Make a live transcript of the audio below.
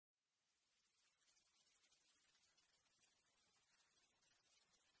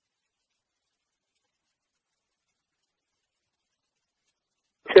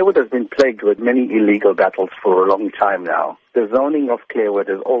Clairwood has been plagued with many illegal battles for a long time now. The zoning of Clairwood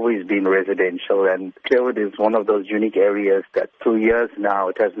has always been residential, and Clairwood is one of those unique areas that through years now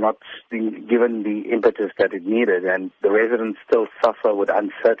it has not been given the impetus that it needed, and the residents still suffer with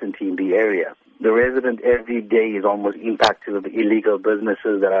uncertainty in the area. The resident every day is almost impacted with illegal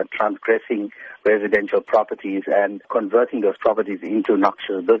businesses that are transgressing residential properties and converting those properties into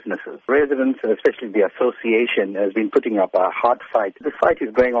noxious businesses. Residents, and especially the association, has been putting up a hard fight. The fight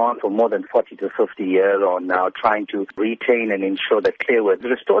is going on for more than 40 to 50 years on now, trying to retain and ensure that Clairwood is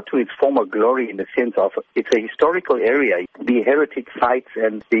restored to its former glory in the sense of it's a historical area. The heritage sites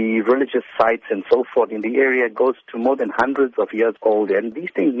and the religious sites and so forth in the area goes to more than hundreds of years old, and these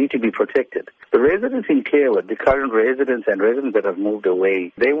things need to be protected. The residents in Clairwood, the current residents and residents that have moved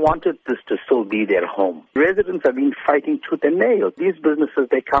away, they wanted this to still be their home. Residents have been fighting tooth and nail. These businesses,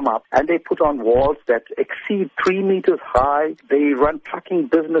 they come up and they put on walls that exceed 3 meters high. They run trucking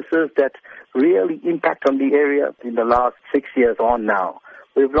businesses that really impact on the area. In the last 6 years on now,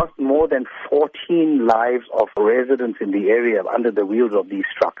 we've lost more than 14 lives of residents in the area under the wheels of these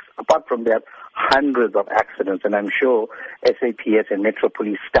trucks. Apart from that, hundreds of accidents, and I'm sure SABC and Metro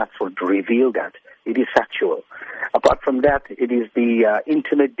Police stats would reveal that. It is factual. Apart from that, it is the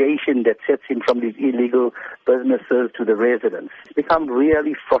intimidation that sets in from these illegal businesses to the residents. It's become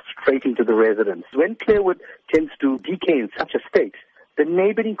really frustrating to the residents. When Clairwood tends to decay in such a state, the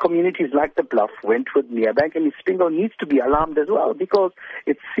neighboring communities like the Bluff, Wentworth, Merebank, and Spingo needs to be alarmed as well, because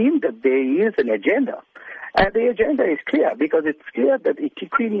it seems that there is an agenda. And the agenda is clear, because it's clear that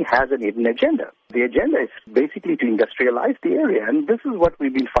eThekwini has an hidden agenda. The agenda is basically to industrialize the area, and this is what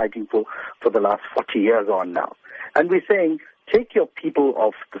we've been fighting for the last 40 years on now. And we're saying, take your people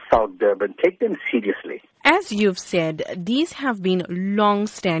of the South Durban, take them seriously. As you've said, these have been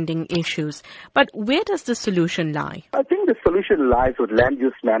long-standing issues. But where does the solution lie? I think the solution lies with land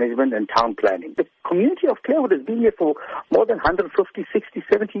use management and town planning. The community of Clairwood has been here for more than 150, 60,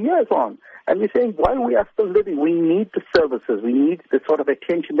 70 years on. And we're saying, while we are still living, we need the services. We need the sort of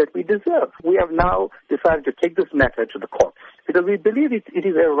attention that we deserve. We have now decided to take this matter to the courts, because we believe it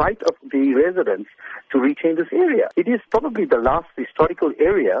is a right of the residents to retain this area. It is probably the last historical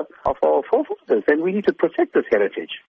area of our forefathers, and we need to protect this heritage.